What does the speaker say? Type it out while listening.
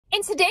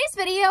In today's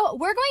video,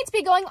 we're going to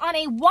be going on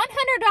a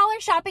 $100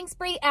 shopping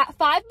spree at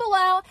Five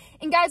Below.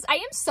 And guys, I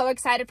am so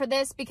excited for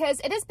this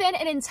because it has been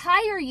an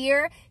entire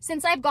year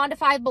since I've gone to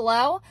Five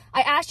Below.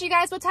 I asked you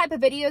guys what type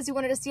of videos you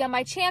wanted to see on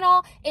my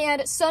channel,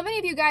 and so many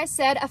of you guys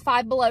said a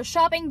Five Below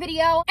shopping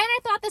video. And I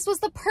thought this was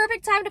the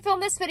perfect time to film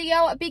this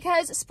video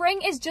because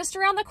spring is just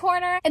around the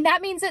corner, and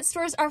that means that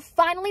stores are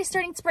finally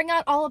starting to bring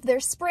out all of their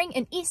spring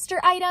and Easter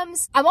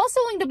items. I'm also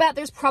willing to bet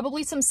there's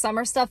probably some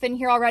summer stuff in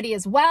here already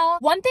as well.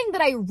 One thing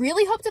that I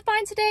really hope to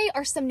find today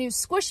are some new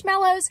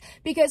Squishmallows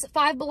because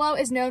Five Below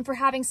is known for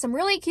having some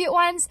really cute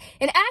ones.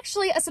 And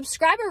actually, a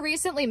subscriber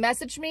recently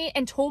messaged me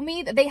and told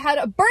me that they had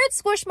a bird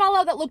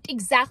Squishmallow that looked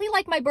exactly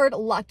like my bird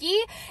Lucky.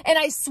 And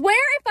I swear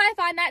if I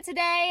find that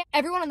today,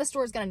 everyone in the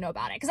store is gonna know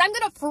about it because I'm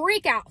gonna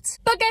freak out.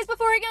 But guys,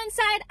 before we go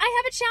inside,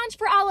 I have a challenge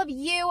for all of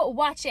you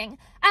watching.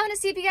 I want to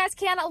see if you guys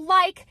can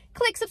like,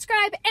 click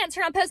subscribe, and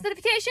turn on post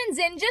notifications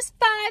in just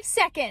 5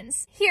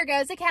 seconds. Here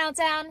goes the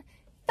countdown.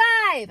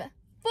 5,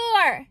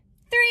 4,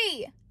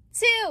 3,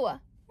 2, 1.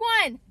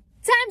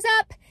 Time's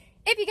up.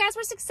 If you guys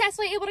were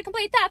successfully able to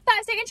complete that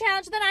 5-second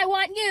challenge, then I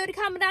want you to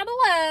comment down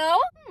below.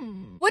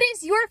 What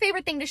is your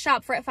favorite thing to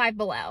shop for at Five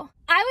Below?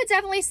 I would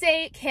definitely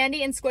say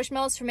candy and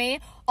Squishmallows for me.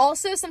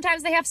 Also,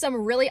 sometimes they have some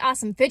really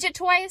awesome fidget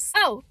toys.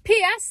 Oh,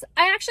 P.S.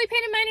 I actually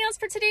painted my nails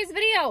for today's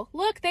video.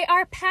 Look, they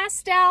are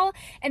pastel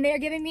and they are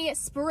giving me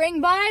spring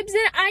vibes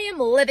and I am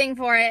living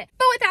for it.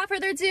 But without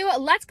further ado,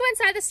 let's go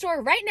inside the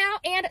store right now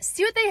and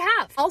see what they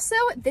have. Also,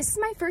 this is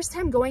my first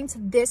time going to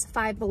this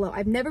Five Below.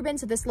 I've never been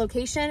to this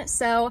location,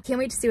 so can't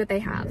wait to see what they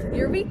have.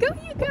 Here we go,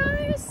 you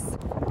guys.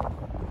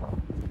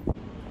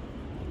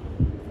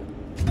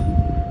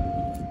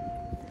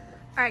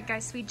 All right,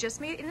 guys, so we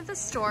just made it into the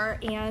store,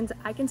 and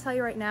I can tell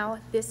you right now,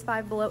 this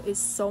Five Below is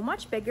so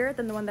much bigger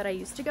than the one that I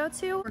used to go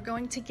to. We're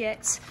going to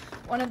get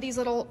one of these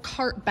little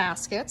cart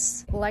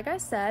baskets. Like I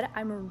said,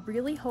 I'm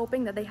really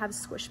hoping that they have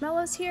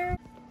Squishmallows here.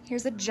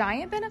 Here's a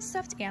giant bin of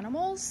stuffed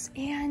animals,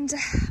 and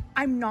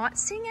I'm not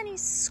seeing any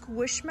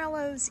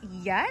Squishmallows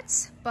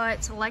yet,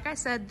 but like I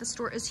said, the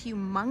store is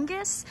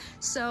humongous,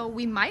 so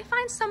we might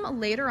find some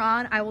later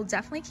on. I will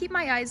definitely keep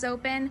my eyes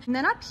open. And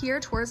then up here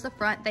towards the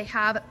front, they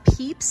have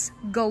Peeps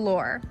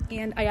galore,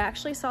 and I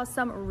actually saw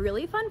some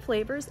really fun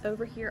flavors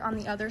over here on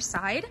the other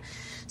side.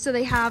 So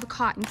they have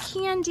cotton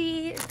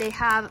candy, they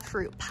have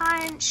fruit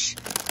punch,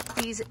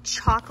 these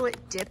chocolate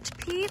dipped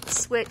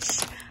Peeps, which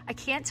I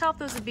can't tell if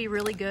those would be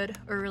really good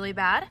or really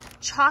bad.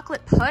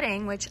 Chocolate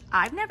pudding, which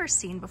I've never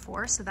seen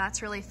before, so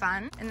that's really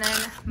fun. And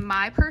then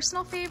my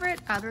personal favorite,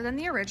 other than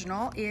the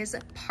original, is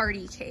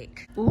party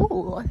cake.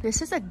 Ooh,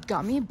 this is a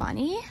gummy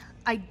bunny.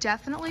 I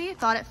definitely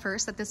thought at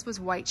first that this was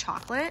white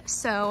chocolate,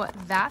 so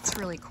that's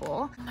really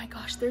cool. Oh my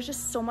gosh, there's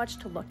just so much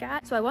to look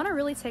at. So I want to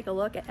really take a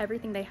look at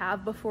everything they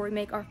have before we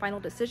make our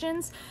final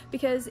decisions,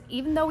 because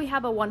even though we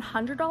have a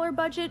 $100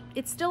 budget,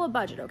 it's still a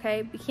budget,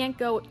 okay? We can't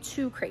go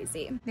too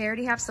crazy. They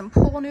already have some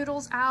pool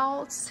noodles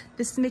out.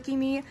 This is making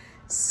me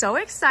so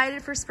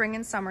excited for spring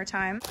and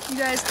summertime. You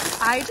guys,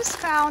 I just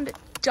found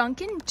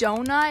Dunkin'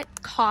 Donut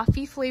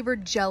coffee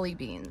flavored jelly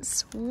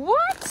beans.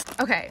 What?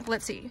 Okay,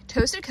 let's see.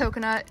 Toasted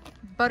coconut,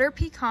 butter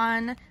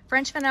pecan,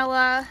 French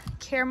vanilla,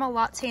 caramel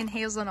latte, and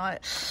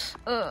hazelnut.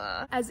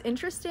 Ugh. As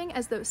interesting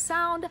as those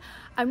sound,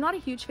 I'm not a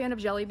huge fan of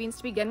jelly beans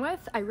to begin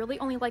with. I really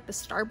only like the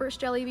Starburst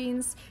jelly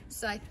beans,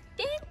 so I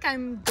think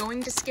I'm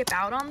going to skip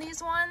out on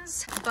these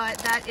ones, but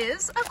that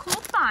is a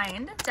cool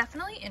find.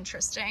 Definitely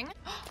interesting.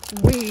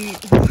 Wait,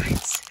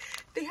 what?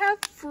 They have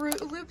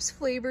Fruit Loops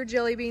flavored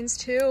jelly beans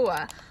too.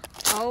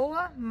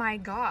 Oh my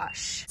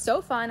gosh.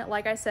 So fun,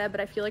 like I said,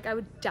 but I feel like I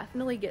would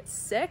definitely get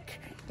sick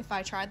if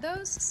I tried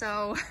those,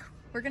 so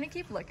we're gonna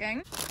keep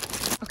looking.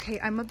 Okay,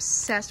 I'm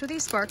obsessed with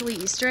these sparkly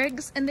Easter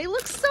eggs, and they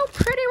look so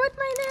pretty with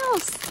my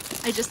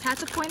nails. I just had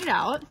to point it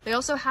out. They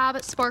also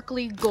have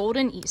sparkly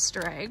golden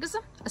Easter eggs,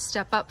 a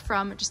step up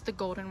from just the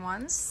golden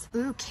ones.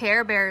 Ooh,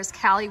 Care Bears.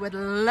 Callie would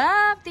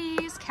love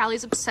these.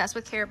 Callie's obsessed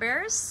with Care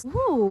Bears.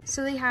 Ooh,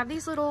 so they have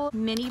these little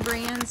mini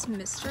brands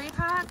mystery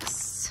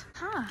packs.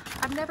 Huh,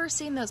 I've never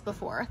seen those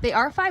before. They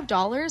are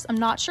 $5. I'm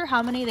not sure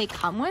how many they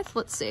come with.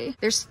 Let's see.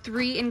 There's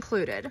 3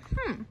 included.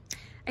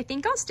 I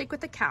think I'll stick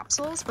with the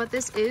capsules, but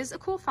this is a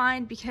cool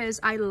find because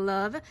I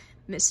love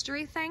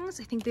mystery things.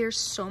 I think they're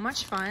so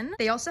much fun.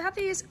 They also have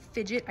these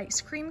fidget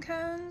ice cream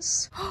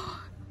cones.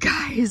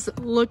 Guys,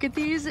 look at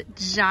these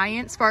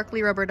giant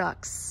sparkly rubber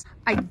ducks.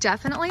 I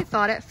definitely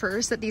thought at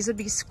first that these would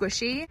be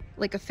squishy,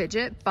 like a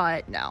fidget,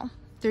 but no.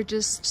 They're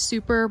just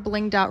super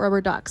blinged out rubber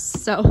ducks.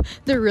 So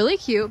they're really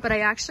cute, but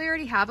I actually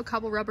already have a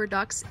couple rubber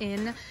ducks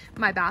in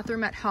my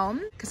bathroom at home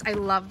because I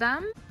love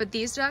them. But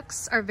these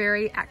ducks are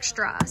very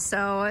extra,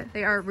 so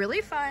they are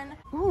really fun.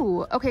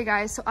 Ooh, okay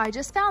guys, so I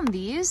just found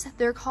these.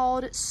 They're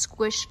called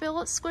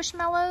Squishville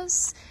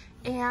Squishmallows,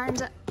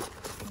 and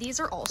these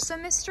are also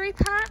mystery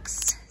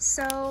packs.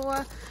 So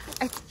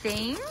I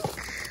think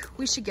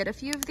we should get a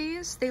few of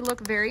these. They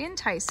look very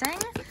enticing.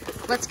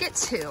 Let's get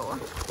 2.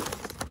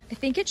 I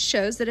think it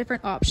shows the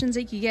different options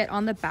that you get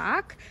on the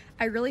back.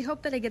 I really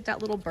hope that I get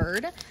that little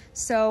bird.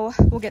 So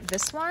we'll get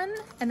this one,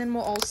 and then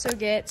we'll also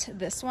get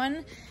this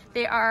one.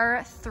 They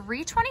are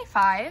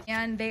 $3.25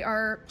 and they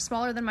are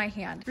smaller than my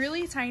hand.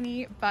 Really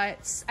tiny,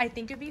 but I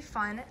think it'd be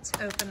fun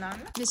to open them.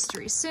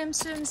 Mystery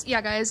Simpsons.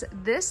 Yeah, guys,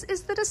 this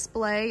is the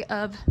display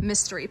of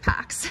mystery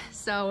packs.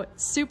 So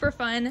super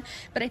fun,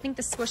 but I think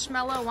the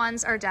Squishmallow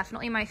ones are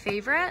definitely my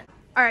favorite.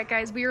 All right,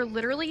 guys, we are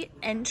literally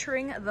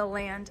entering the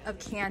land of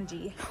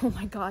candy. Oh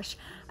my gosh,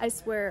 I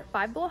swear,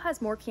 Five Below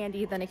has more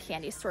candy than a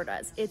candy store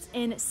does. It's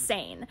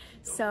insane.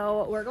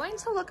 So we're going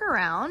to look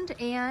around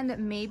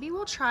and maybe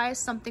we'll try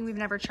something we've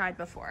never tried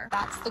before.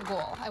 That's the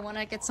goal. I want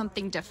to get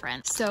something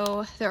different.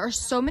 So there are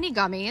so many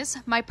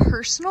gummies. My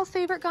personal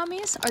favorite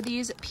gummies are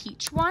these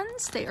peach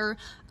ones. They are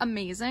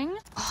amazing.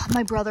 Oh,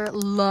 my brother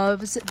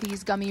loves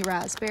these gummy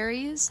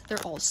raspberries.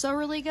 They're also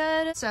really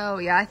good. So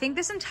yeah, I think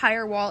this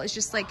entire wall is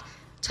just like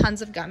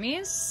tons of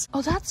gummies.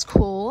 Oh, that's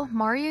cool.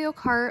 Mario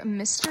Kart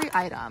mystery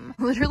item.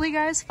 Literally,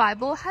 guys, Five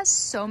Below has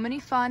so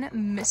many fun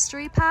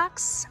mystery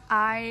packs.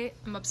 I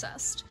am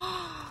obsessed.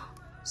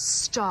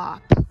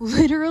 Stop.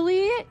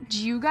 Literally,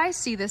 do you guys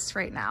see this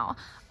right now?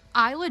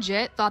 I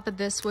legit thought that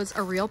this was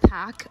a real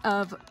pack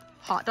of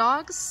hot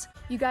dogs.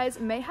 You guys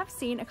may have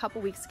seen a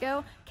couple weeks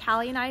ago,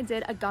 Callie and I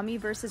did a gummy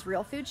versus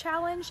real food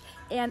challenge,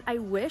 and I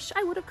wish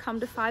I would have come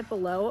to Five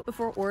Below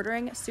before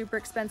ordering super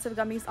expensive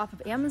gummies off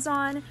of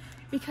Amazon,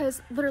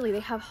 because literally they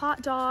have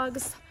hot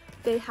dogs,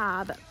 they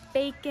have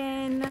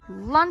bacon,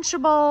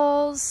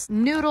 Lunchables,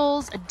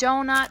 noodles, a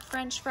donut,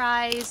 french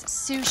fries,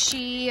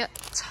 sushi,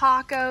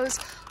 tacos.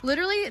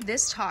 Literally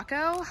this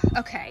taco,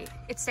 okay,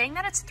 it's saying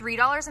that it's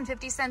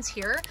 $3.50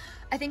 here.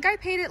 I think I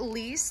paid at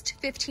least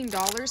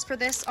 $15 for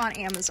this on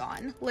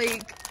Amazon.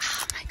 Like,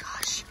 oh my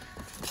gosh.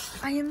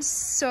 I am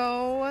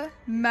so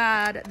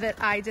mad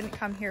that I didn't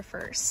come here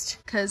first,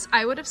 because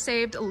I would have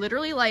saved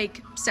literally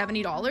like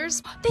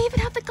 $70. They even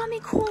have the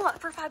gummy cola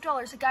for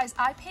 $5. Guys,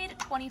 I paid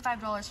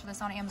 $25 for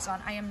this on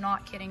Amazon. I am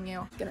not kidding you.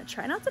 I'm gonna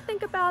try not to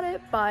think about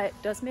it, but it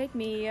does make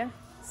me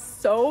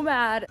so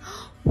mad.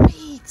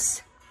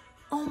 Wait.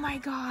 Oh my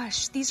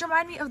gosh, these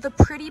remind me of the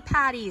Pretty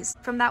Patties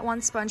from that one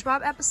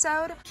SpongeBob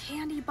episode.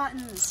 Candy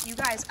buttons. You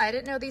guys, I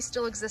didn't know these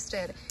still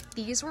existed.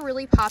 These were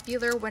really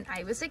popular when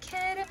I was a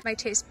kid. My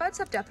taste buds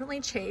have definitely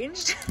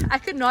changed. I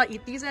could not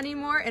eat these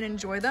anymore and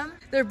enjoy them.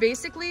 They're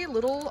basically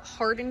little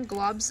hardened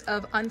globs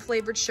of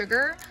unflavored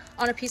sugar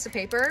on a piece of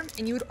paper,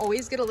 and you would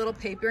always get a little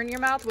paper in your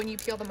mouth when you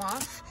peel them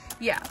off.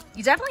 Yeah,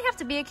 you definitely have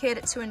to be a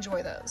kid to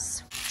enjoy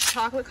those.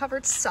 Chocolate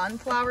covered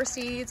sunflower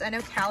seeds. I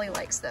know Callie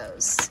likes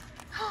those.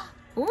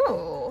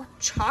 Ooh,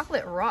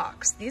 chocolate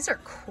rocks. These are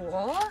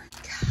cool.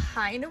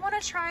 Kind of want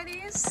to try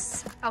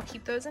these. I'll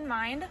keep those in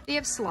mind. They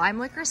have slime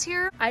lickers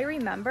here. I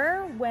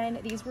remember when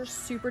these were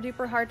super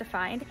duper hard to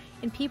find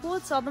and people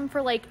would sell them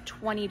for like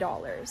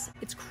 $20.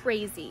 It's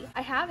crazy.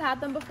 I have had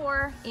them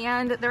before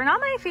and they're not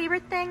my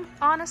favorite thing,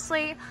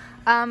 honestly.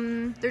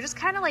 They're just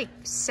kind of like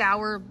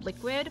sour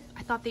liquid.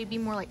 I thought they'd be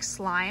more like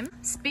slime.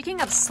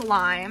 Speaking of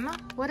slime,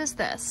 what is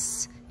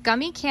this?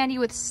 Gummy candy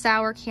with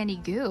sour candy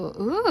goo.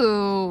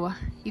 Ooh,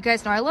 you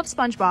guys know I love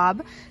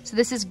SpongeBob. So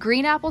this is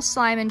green apple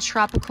slime and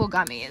tropical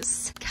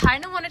gummies.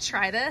 Kind of want to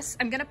try this.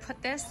 I'm gonna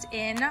put this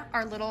in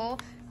our little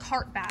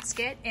cart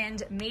basket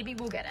and maybe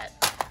we'll get it.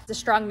 It's a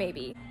strong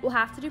maybe. We'll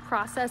have to do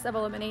process of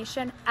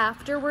elimination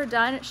after we're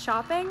done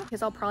shopping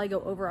because I'll probably go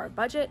over our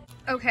budget.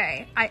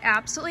 Okay, I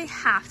absolutely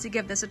have to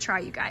give this a try,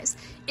 you guys.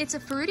 It's a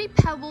Fruity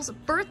Pebbles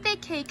birthday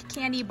cake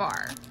candy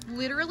bar.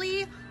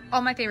 Literally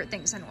all my favorite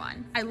things in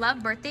one. I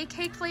love birthday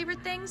cake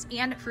flavored things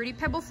and Fruity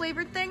Pebble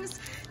flavored things,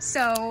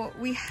 so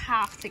we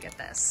have to get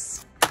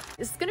this.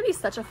 This is gonna be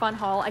such a fun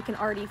haul. I can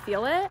already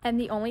feel it. And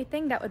the only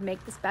thing that would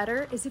make this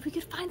better is if we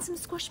could find some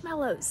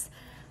Squishmallows.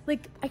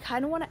 Like, I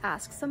kind of want to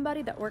ask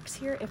somebody that works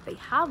here if they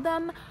have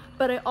them,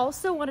 but I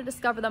also want to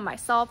discover them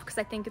myself because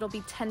I think it'll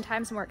be 10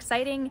 times more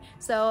exciting.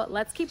 So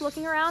let's keep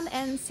looking around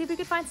and see if we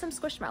can find some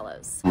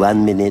Squishmallows.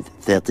 1 minute,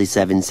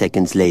 37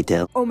 seconds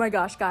later. Oh my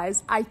gosh,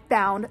 guys, I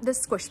found the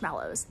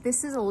Squishmallows.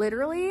 This is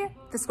literally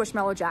the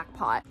Squishmallow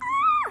jackpot.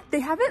 They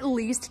have at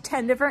least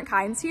 10 different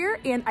kinds here,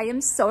 and I am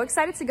so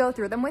excited to go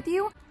through them with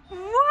you.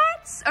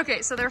 What?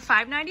 Okay, so they're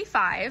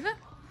 $5.95.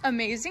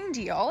 Amazing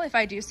deal, if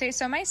I do say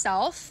so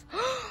myself.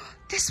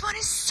 This one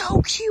is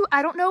so cute.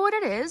 I don't know what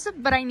it is,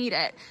 but I need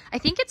it. I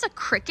think it's a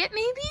cricket,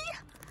 maybe?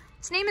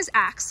 Its name is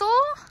Axel.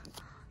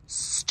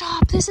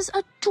 Stop, this is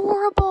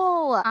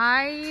adorable.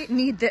 I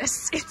need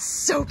this. It's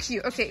so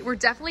cute. Okay, we're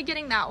definitely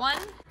getting that one.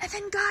 And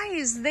then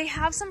guys, they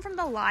have some from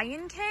The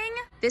Lion King.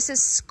 This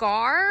is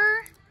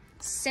Scar,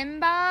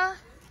 Simba,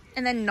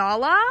 And then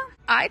Nala,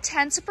 I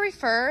tend to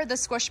prefer the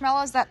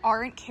Squishmallows that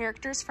aren't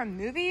characters from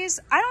movies.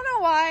 I don't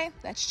know why,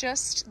 that's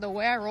just the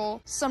way I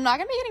roll. So I'm not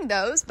gonna be getting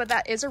those, but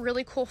that is a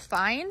really cool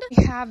find.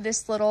 We have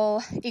this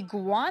little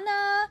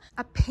iguana,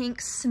 a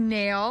pink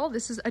snail.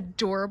 This is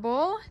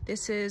adorable.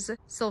 This is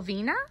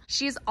Sylvina.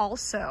 She's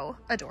also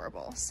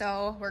adorable.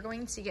 So we're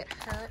going to get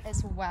her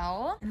as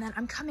well. And then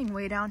I'm coming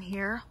way down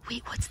here.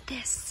 Wait, what's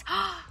this?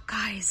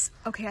 Guys,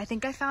 okay, I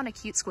think I found a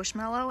cute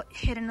Squishmallow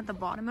hidden at the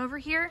bottom over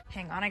here.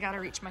 Hang on, I gotta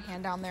reach my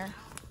hand down there.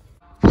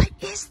 What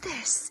is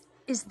this?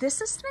 Is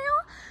this a snail?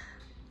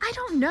 I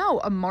don't know.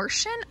 A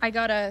Martian? I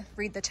gotta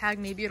read the tag.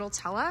 Maybe it'll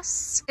tell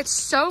us. It's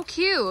so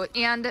cute.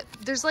 And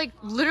there's like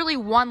literally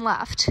one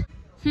left.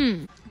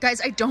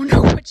 Guys, I don't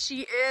know what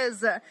she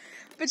is,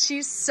 but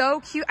she's so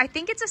cute. I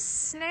think it's a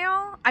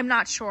snail. I'm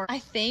not sure. I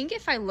think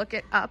if I look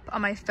it up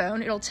on my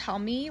phone, it'll tell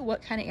me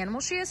what kind of animal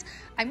she is.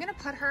 I'm gonna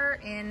put her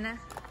in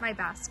my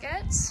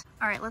basket.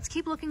 All right, let's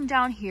keep looking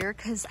down here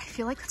because I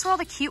feel like that's where all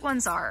the cute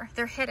ones are.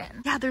 They're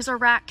hidden. Yeah, there's a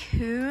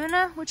raccoon,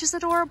 which is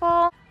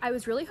adorable. I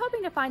was really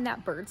hoping to find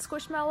that bird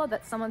Squishmallow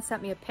that someone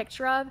sent me a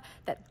picture of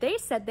that they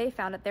said they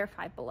found at their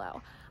Five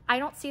Below. I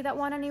don't see that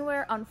one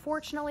anywhere,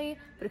 unfortunately,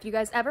 but if you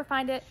guys ever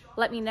find it,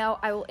 let me know.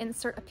 I will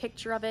insert a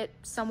picture of it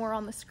somewhere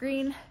on the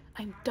screen.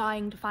 I'm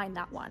dying to find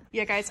that one.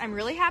 Yeah, guys, I'm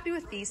really happy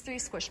with these 3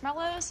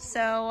 Squishmallows.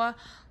 So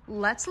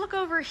let's look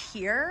over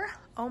here.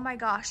 Oh my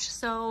gosh.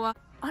 So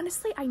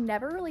honestly, I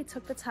never really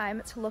took the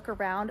time to look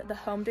around the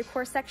home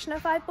decor section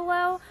of Five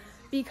Below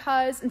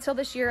because until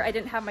this year, I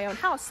didn't have my own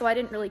house, so I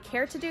didn't really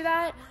care to do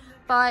that.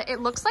 But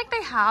it looks like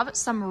they have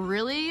some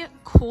really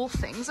cool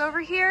things over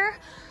here.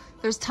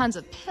 There's tons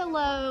of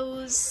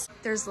pillows,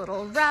 there's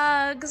little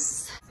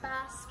rugs,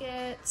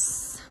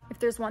 baskets. If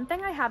there's one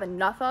thing I have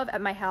enough of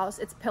at my house,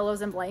 it's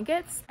pillows and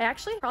blankets. I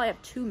actually probably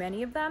have too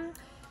many of them,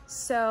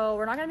 so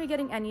we're not gonna be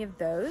getting any of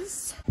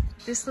those.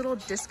 This little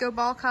disco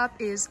ball cup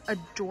is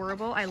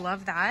adorable. I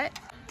love that.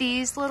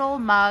 These little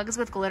mugs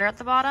with glitter at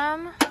the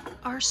bottom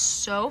are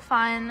so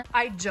fun.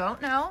 I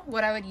don't know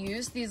what I would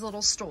use these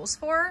little stools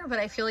for, but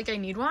I feel like I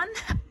need one.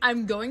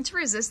 I'm going to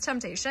resist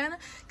temptation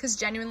because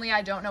genuinely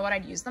I don't know what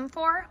I'd use them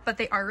for, but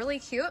they are really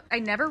cute. I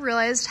never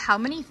realized how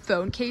many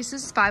phone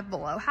cases Five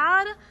Below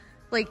had.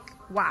 Like,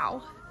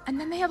 wow. And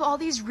then they have all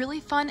these really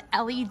fun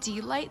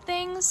LED light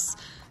things.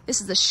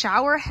 This is a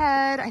shower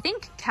head. I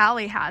think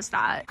Callie has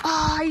that.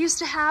 Oh, I used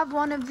to have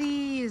one of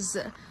these.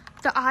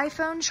 The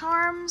iPhone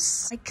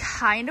charms. I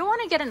kind of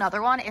want to get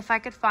another one if I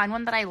could find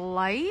one that I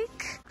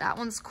like. That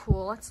one's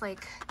cool. It's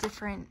like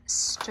different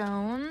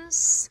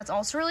stones. It's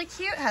also really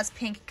cute. It has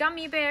pink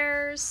gummy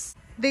bears.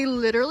 They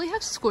literally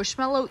have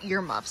Squishmallow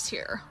earmuffs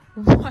here.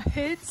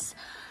 What?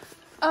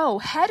 Oh,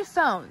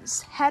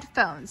 headphones.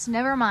 Headphones.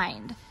 Never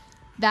mind.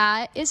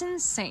 That is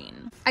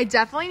insane. I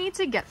definitely need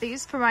to get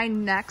these for my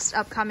next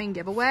upcoming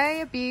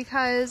giveaway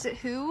because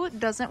who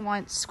doesn't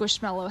want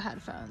Squishmallow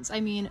headphones?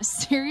 I mean,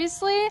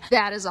 seriously,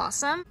 that is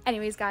awesome.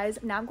 Anyways, guys,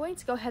 now I'm going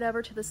to go head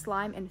over to the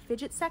slime and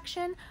fidget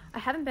section. I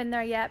haven't been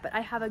there yet, but I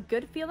have a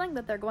good feeling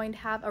that they're going to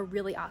have a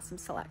really awesome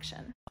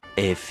selection.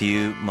 A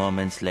few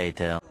moments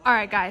later. All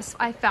right, guys,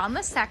 I found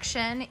this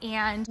section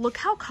and look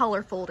how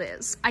colorful it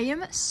is. I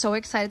am so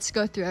excited to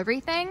go through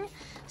everything.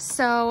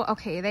 So,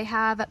 okay, they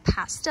have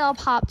pastel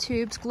pop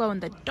tubes,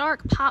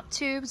 glow-in-the-dark pop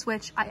tubes,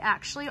 which I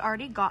actually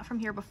already got from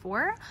here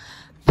before,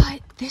 but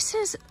this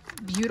is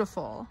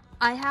beautiful.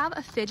 I have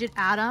a fidget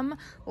Atom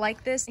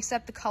like this,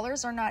 except the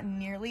colors are not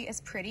nearly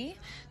as pretty.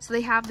 So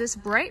they have this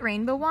bright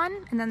rainbow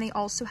one, and then they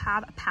also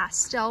have a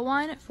pastel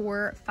one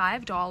for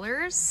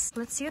 $5.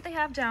 Let's see what they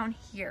have down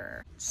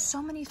here.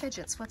 So many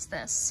fidgets. What's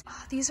this?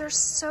 Oh, these are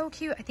so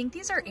cute. I think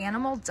these are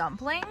animal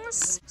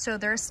dumplings. So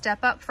they're a step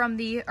up from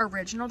the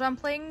original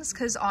dumplings,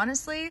 because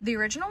honestly, the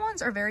original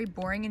ones are very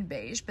boring and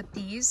beige, but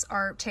these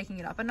are taking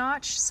it up a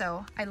notch.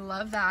 So I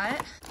love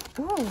that.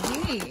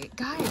 Oh, wait,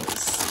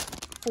 guys.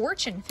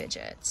 Fortune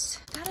fidgets.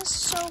 That is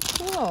so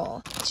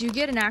cool. Do you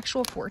get an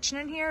actual fortune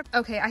in here?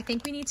 Okay, I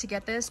think we need to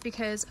get this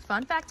because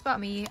fun fact about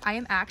me, I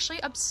am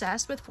actually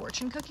obsessed with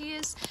fortune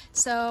cookies.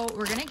 So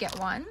we're gonna get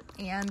one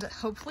and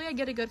hopefully I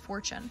get a good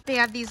fortune. They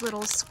have these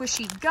little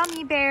squishy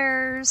gummy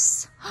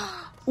bears.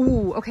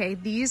 Ooh, okay,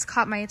 these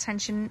caught my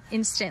attention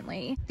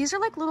instantly. These are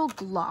like little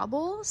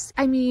globbles.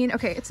 I mean,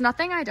 okay, it's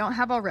nothing I don't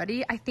have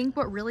already. I think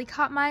what really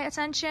caught my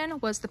attention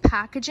was the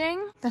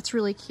packaging. That's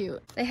really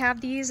cute. They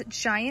have these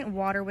giant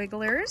water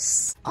wigglers.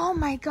 Oh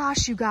my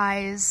gosh, you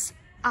guys,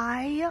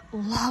 I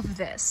love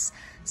this.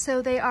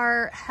 So they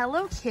are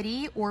Hello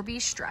Kitty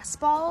Orby stress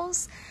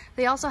balls.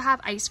 They also have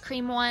ice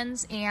cream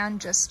ones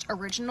and just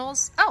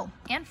originals. Oh,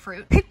 and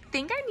fruit. I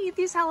think I need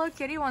these Hello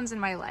Kitty ones in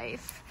my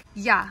life.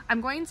 Yeah,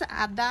 I'm going to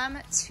add them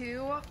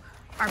to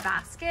our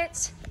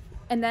basket.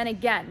 And then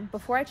again,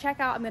 before I check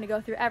out, I'm gonna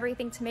go through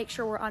everything to make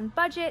sure we're on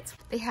budget.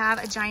 They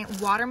have a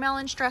giant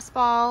watermelon stress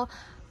ball,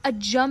 a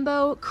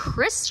jumbo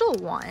crystal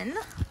one.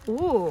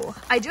 Ooh,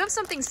 I do have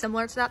something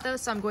similar to that though,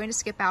 so I'm going to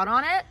skip out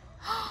on it.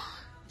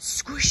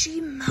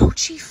 Squishy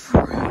mochi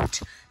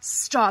fruit.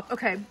 Stop.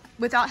 Okay,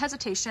 without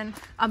hesitation,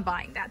 I'm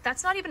buying that.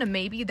 That's not even a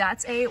maybe,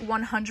 that's a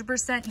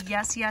 100%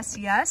 yes, yes,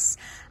 yes.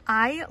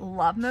 I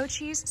love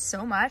mochis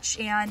so much,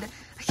 and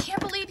I can't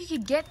believe you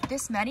could get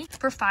this many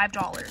for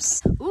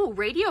 $5. Ooh,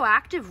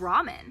 radioactive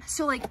ramen.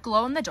 So like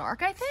glow in the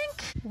dark, I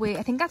think. Wait,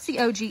 I think that's the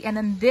OG, and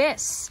then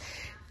this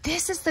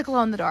is the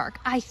glow in the dark,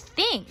 I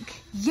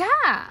think.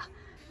 Yeah.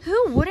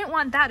 Who wouldn't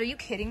want that? Are you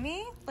kidding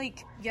me?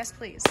 Like, yes,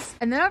 please.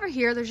 And then over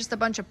here, there's just a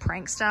bunch of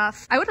prank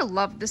stuff. I would have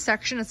loved this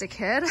section as a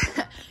kid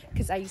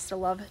because I used to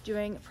love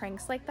doing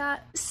pranks like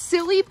that.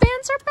 Silly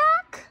bands are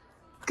back.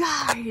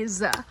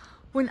 Guys,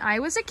 when I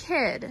was a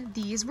kid,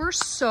 these were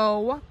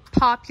so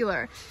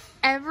popular.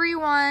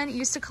 Everyone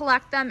used to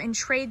collect them and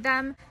trade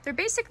them. They're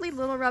basically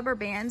little rubber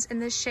bands in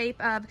the shape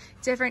of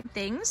different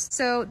things.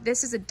 So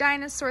this is a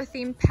dinosaur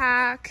themed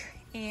pack.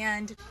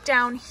 And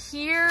down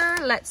here,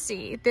 let's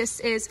see, this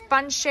is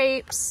fun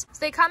shapes. So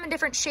they come in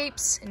different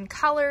shapes and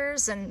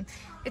colors, and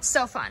it's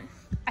so fun.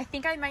 I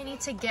think I might need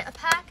to get a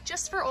pack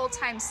just for old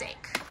time's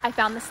sake. I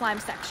found the slime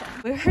section.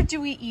 Where do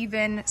we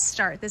even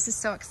start? This is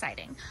so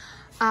exciting.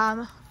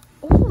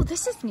 Oh,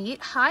 this is neat.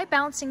 High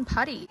bouncing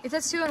putty. It's a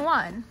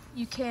 2-in-1.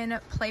 You can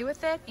play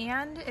with it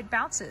and it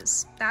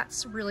bounces.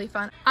 That's really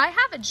fun. I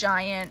have a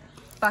giant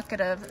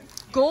bucket of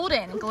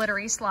golden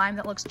glittery slime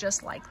that looks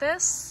just like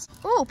this.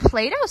 Oh,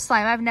 Play-Doh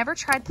slime. I've never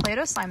tried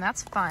Play-Doh slime.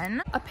 That's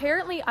fun.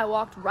 Apparently, I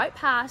walked right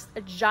past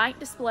a giant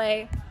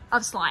display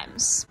of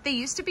slimes. They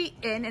used to be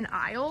in an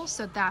aisle,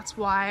 so that's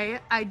why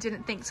I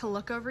didn't think to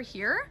look over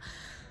here.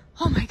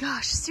 Oh my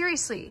gosh,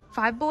 seriously.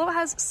 Five Below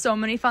has so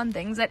many fun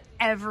things at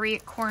every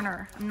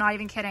corner. I'm not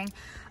even kidding.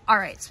 All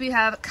right, so we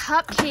have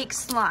cupcake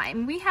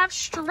slime. We have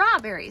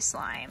strawberry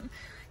slime.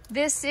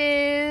 This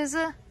is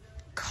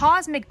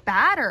cosmic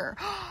batter.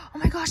 Oh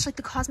my gosh, like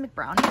the cosmic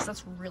brownies.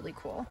 That's really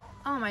cool.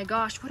 Oh my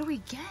gosh, what do we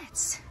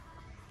get?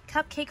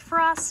 Cupcake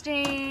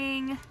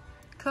frosting,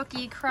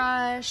 cookie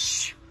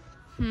crush.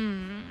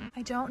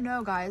 I don't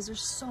know, guys.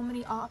 There's so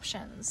many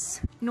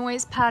options.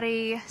 Noise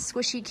putty,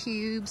 squishy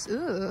cubes.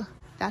 Ooh,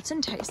 that's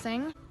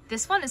enticing.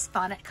 This one is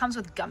fun. It comes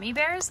with gummy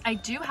bears. I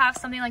do have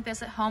something like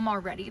this at home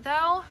already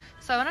though,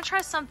 so I want to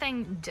try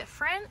something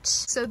different.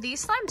 So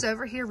these slimes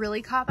over here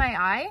really caught my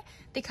eye.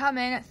 They come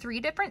in 3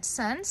 different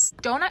scents: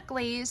 donut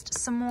glazed,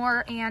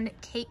 s'more, and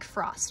cake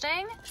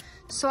frosting.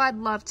 So I'd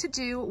love to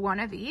do one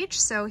of each.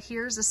 So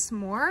here's a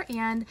s'more,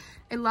 and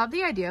I love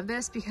the idea of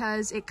this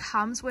because it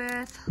comes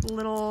with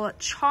little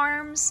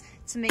charms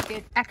to make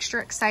it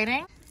extra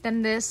exciting.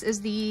 Then this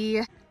is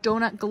the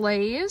donut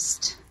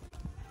glazed.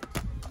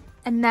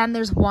 And then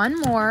there's one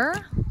more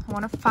I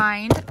want to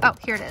find. Oh,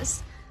 here it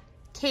is.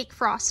 Cake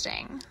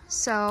frosting.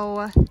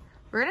 So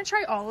we're going to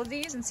try all of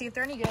these and see if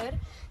they're any good.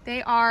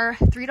 They are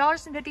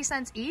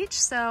 $3.50 each,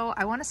 so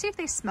I want to see if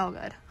they smell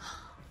good.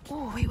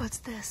 Oh, wait, what's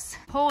this?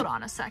 Hold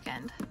on a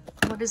second.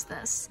 What is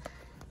this?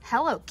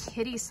 Hello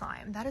Kitty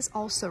slime. That is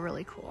also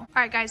really cool. All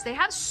right, guys, they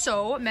have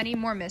so many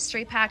more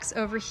mystery packs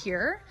over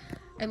here.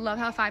 I love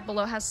how Five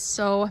Below has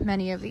so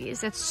many of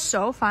these. It's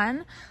so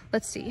fun.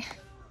 Let's see.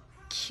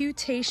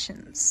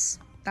 Cutations.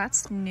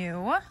 That's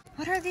new.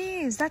 What are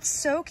these? That's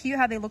so cute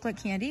how they look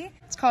like candy.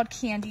 It's called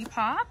Candy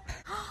Pop.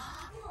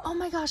 Oh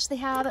my gosh, they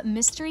have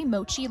mystery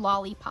mochi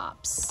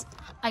lollipops.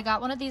 I got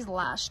one of these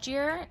last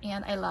year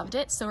and I loved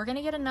it. So we're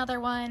gonna get another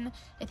one.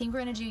 I think we're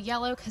gonna do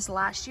yellow because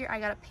last year I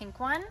got a pink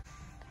one.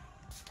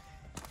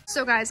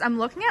 So guys, I'm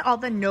looking at all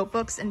the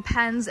notebooks and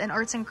pens and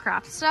arts and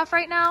crafts stuff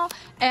right now,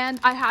 and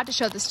I had to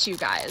show this to you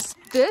guys.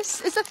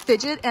 This is a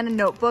fidget and a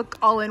notebook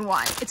all in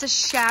one. It's a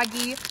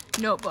shaggy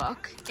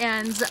notebook,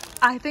 and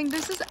I think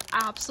this is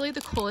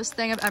absolutely the coolest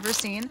thing I've ever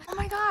seen. Oh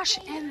my gosh,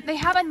 and they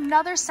have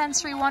another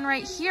sensory one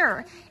right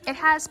here. It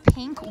has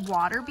pink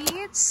water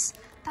beads.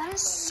 That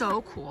is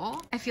so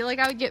cool. I feel like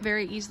I would get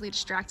very easily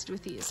distracted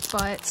with these,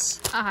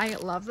 but I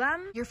love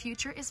them. Your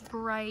future is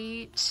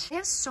bright. They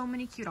have so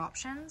many cute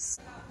options.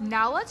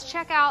 Now let's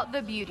check out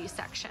the beauty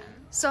section.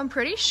 So I'm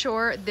pretty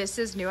sure this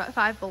is new at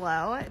Five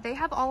Below. They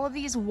have all of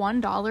these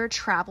 $1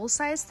 travel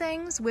size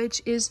things,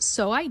 which is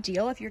so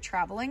ideal if you're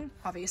traveling,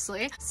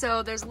 obviously.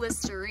 So there's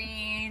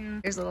Listerine,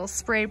 there's little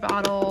spray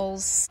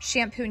bottles,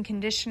 shampoo and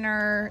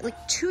conditioner, like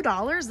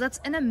 $2.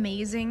 That's an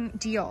amazing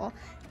deal.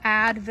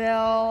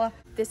 Advil.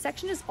 This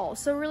section is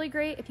also really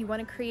great if you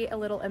want to create a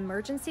little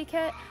emergency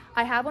kit.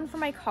 I have one for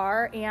my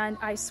car and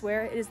I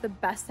swear it is the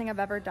best thing I've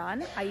ever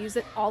done. I use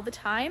it all the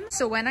time.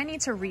 So when I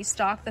need to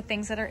restock the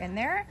things that are in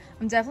there,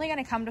 I'm definitely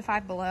going to come to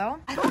Five Below.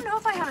 I don't know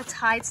if I have a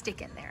Tide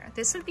stick in there.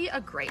 This would be a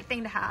great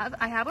thing to have.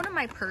 I have one in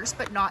my purse,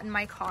 but not in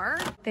my car.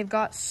 They've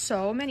got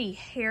so many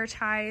hair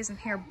ties and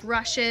hair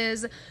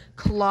brushes,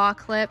 claw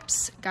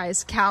clips.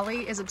 Guys,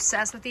 Callie is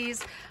obsessed with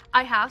these.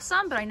 I have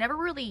some, but I never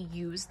really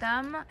use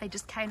them. I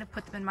just kind of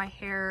put them in my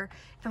hair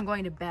if I'm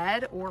going to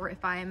bed or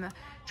if I'm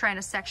trying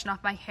to section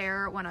off my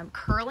hair when I'm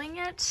curling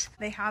it.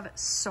 They have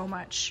so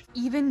much.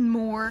 Even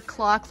more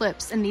claw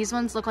clips, and these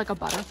ones look like a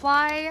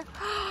butterfly.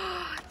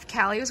 If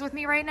Callie was with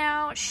me right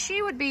now,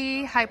 she would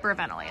be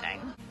hyperventilating.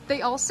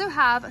 They also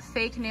have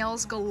fake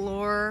nails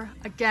galore.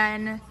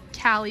 Again,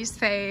 Callie's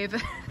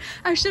fave.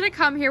 I should have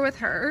come here with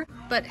her,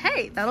 but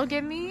hey, that'll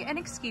give me an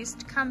excuse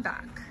to come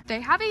back. They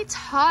have a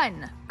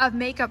ton of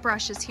makeup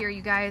brushes here,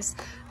 you guys.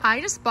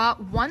 I just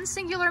bought one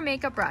singular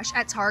makeup brush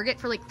at Target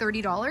for like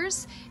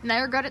 $30, and I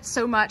regret it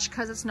so much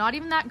because it's not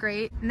even that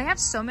great. And they have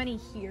so many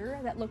here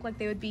that look like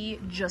they would be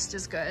just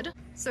as good.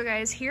 So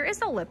guys, here is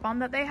the lip balm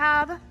that they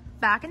have.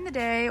 Back in the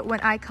day when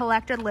I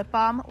collected lip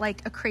balm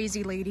like a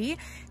crazy lady,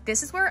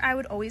 this is where I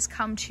would always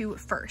come to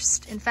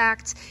first. In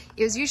fact,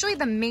 it was usually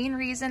the main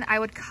reason I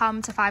would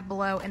come to Five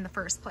Below in the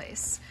first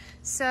place.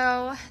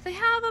 So they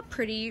have a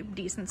pretty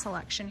decent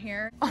selection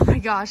here. Oh my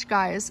gosh,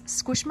 guys,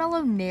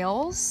 Squishmallow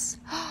nails.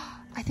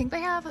 I think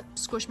they have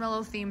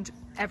Squishmallow themed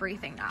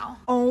everything now.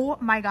 Oh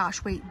my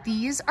gosh, wait,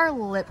 these are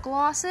lip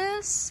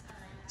glosses?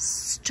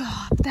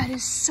 Stop, that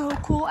is so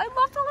cool. I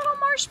love the little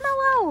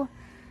marshmallow.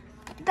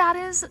 That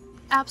is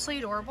absolutely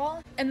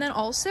adorable. And then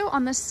also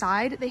on the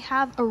side, they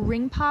have a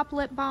ring pop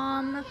lip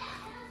balm,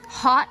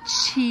 hot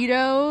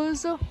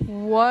Cheetos.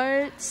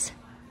 What?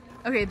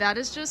 Okay, that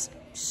is just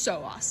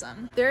so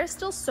awesome. There is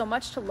still so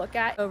much to look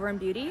at over in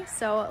beauty,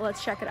 so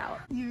let's check it out.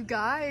 You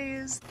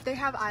guys, they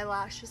have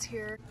eyelashes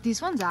here. These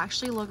ones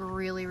actually look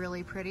really,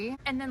 really pretty.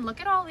 And then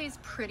look at all these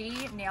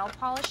pretty nail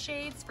polish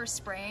shades for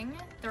spring.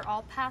 They're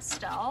all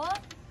pastel.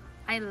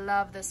 I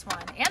love this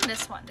one and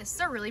this one. This is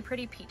a really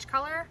pretty peach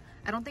color.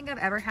 I don't think I've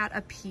ever had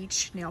a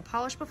peach nail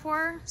polish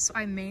before, so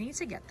I may need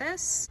to get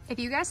this. If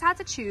you guys had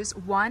to choose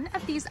one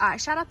of these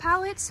eyeshadow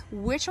palettes,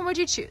 which one would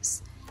you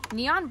choose?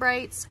 Neon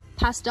Brights,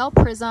 Pastel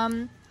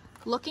Prism,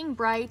 Looking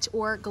Bright,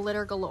 or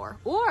Glitter Galore,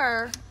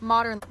 or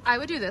Modern. I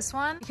would do this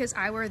one because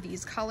I wear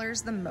these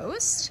colors the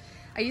most.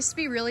 I used to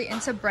be really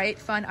into bright,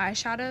 fun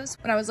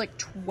eyeshadows when I was like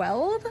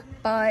 12,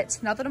 but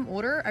now that I'm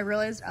older, I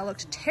realized I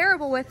looked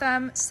terrible with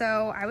them,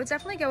 so I would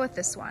definitely go with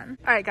this one.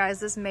 All right, guys,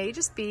 this may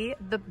just be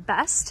the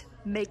best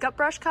makeup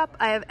brush cup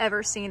I have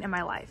ever seen in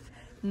my life.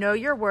 Know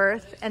your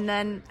worth and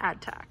then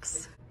add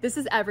tax. This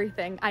is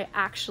everything. I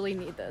actually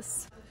need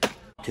this.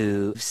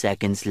 2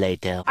 seconds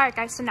later. All right,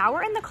 guys, so now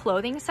we're in the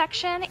clothing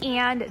section,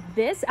 and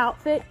this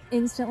outfit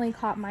instantly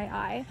caught my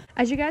eye.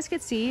 As you guys can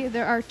see,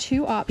 there are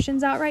two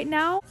options out right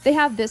now. They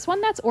have this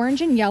one that's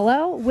orange and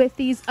yellow with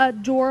these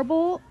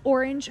adorable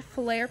orange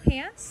flare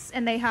pants,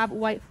 and they have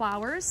white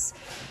flowers.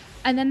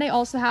 And then they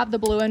also have the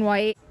blue and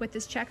white with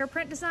this checker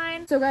print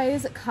design. So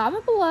guys,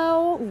 comment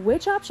below,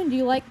 which option do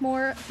you like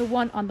more? The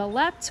one on the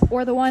left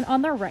or the one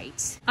on the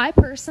right? I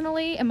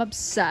personally am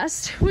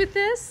obsessed with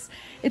this.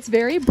 It's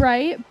very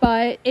bright,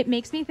 but it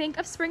makes me think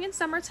of spring and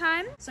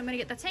summertime. So I'm gonna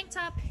get the tank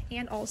top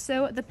and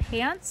also the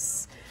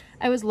pants.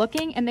 I was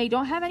looking and they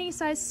don't have any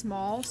size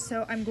small,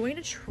 so I'm going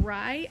to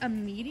try a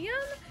medium,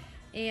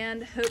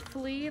 and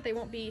hopefully they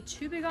won't be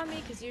too big on me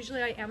because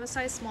usually I am a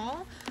size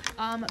small.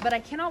 But I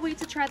cannot wait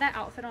to try that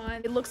outfit on.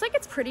 It looks like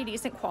it's pretty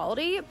decent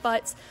quality,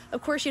 but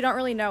of course you don't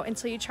really know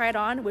until you try it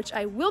on, which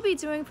I will be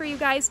doing for you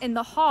guys in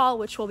the haul,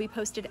 which will be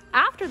posted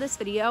after this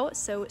video,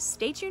 so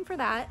stay tuned for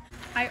that.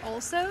 I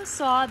also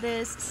saw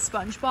this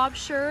SpongeBob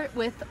shirt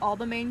with all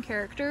the main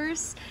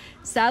characters.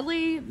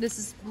 Sadly, this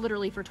is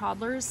literally for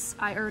toddlers.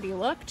 I already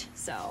looked,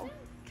 so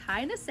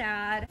kind of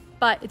sad,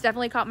 but it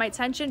definitely caught my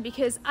attention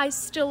because I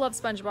still love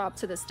SpongeBob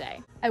to this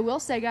day. I will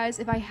say, guys,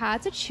 if I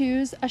had to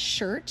choose a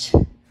shirt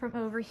from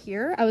over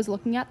here, I was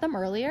looking at them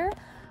earlier,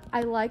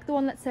 I like the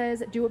one that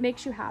says do what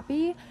makes you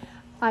happy.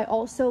 I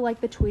also like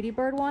the Tweety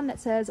Bird one that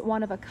says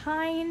one of a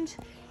kind,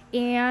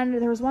 and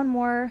there was one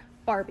more,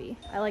 Barbie.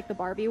 I like the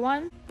Barbie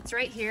one. It's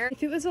right here.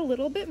 If it was a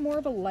little bit more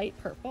of a light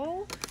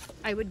purple,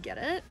 I would get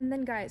it. And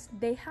then guys,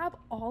 they have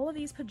all of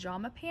these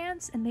pajama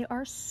pants and they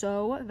are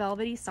so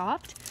velvety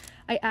soft.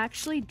 I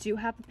actually do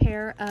have a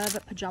pair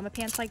of pajama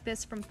pants like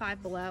this from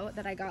Five Below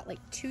that I got like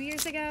 2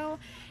 years ago,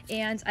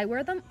 and I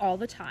wear them all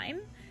the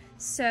time.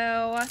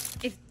 So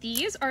if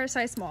these are a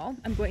size small,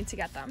 I'm going to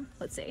get them.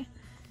 Let's see.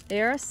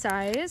 They are a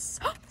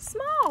size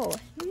small.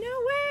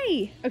 No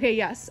way. Okay,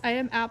 yes, I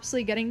am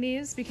absolutely getting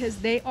these because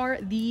they are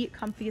the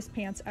comfiest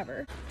pants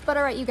ever. But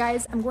all right, you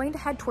guys, I'm going to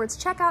head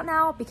towards checkout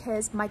now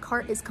because my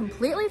cart is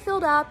completely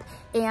filled up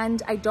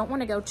and I don't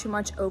want to go too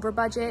much over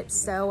budget.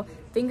 So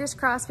fingers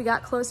crossed we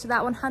got close to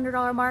that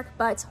 $100 mark,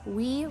 but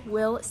we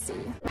will see.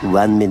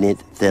 1 minute,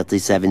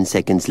 37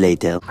 seconds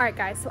later. All right,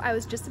 guys, so I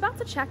was just about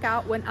to check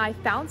out when I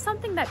found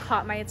something that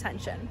caught my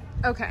attention.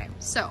 Okay,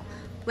 so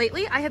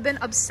lately, I have been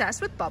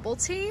obsessed with bubble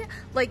tea.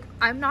 Like,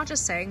 I'm not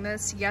just saying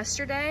this.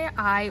 Yesterday,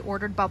 I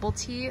ordered bubble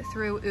tea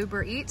through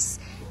Uber Eats,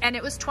 and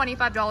it was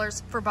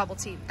 $25 for bubble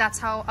tea. That's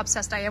how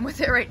obsessed I am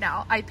with it right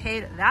now. I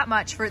paid that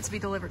much for it to be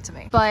delivered to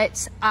me.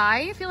 But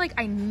I feel like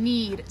I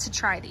need to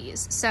try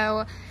these.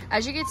 So,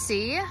 as you can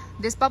see,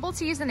 this bubble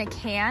tea is in a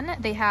can.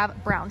 They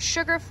have brown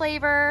sugar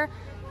flavor,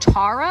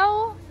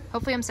 taro,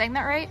 hopefully I'm saying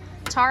that right,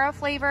 taro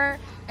flavor,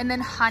 and then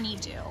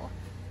honeydew.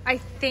 I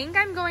think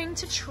I'm going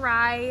to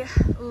try,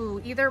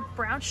 either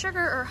brown sugar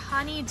or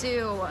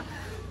honeydew.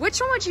 Which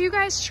one would you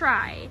guys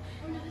try?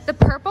 The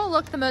purple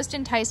looked the most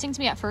enticing to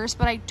me at first,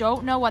 but I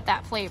don't know what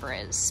that flavor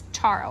is.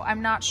 Taro,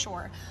 I'm not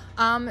sure.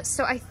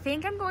 So I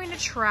think I'm going to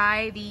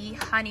try the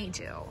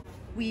honeydew.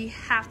 We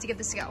have to give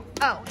this a go.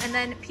 Oh, and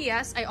then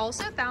PS, I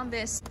also found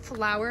this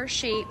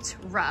flower-shaped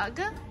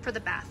rug for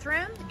the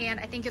bathroom, and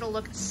I think it'll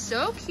look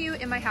so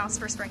cute in my house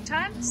for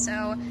springtime.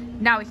 So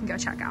now we can go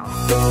check out.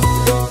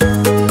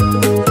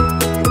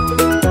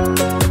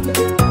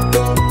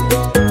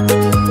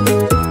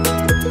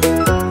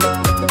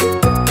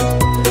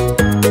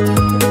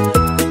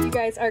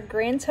 Our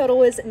grand total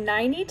was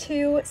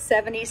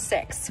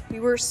 $92.76. We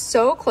were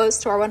so close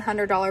to our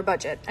 $100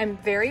 budget. I'm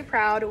very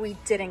proud we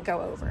didn't go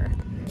over.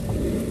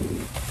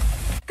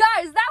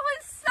 Guys, that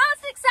was so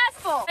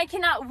successful. I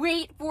cannot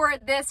wait for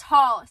this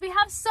haul. We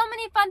have so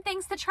many fun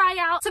things to try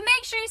out, so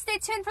make sure you stay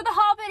tuned for the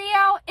haul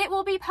video. It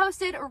will be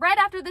posted right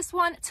after this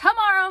one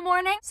tomorrow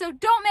morning, so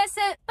don't miss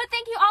it. But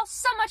thank you all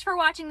so much for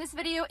watching this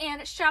video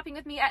and shopping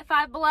with me at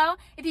Five Below.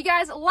 If you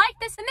guys like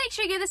this, then make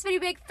sure you give this video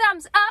a big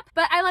thumbs up.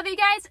 But I love you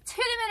guys to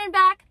the moon and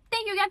back.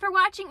 Thank you again for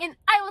watching, and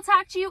I will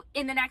talk to you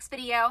in the next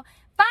video.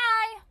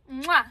 Bye!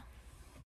 Mwah!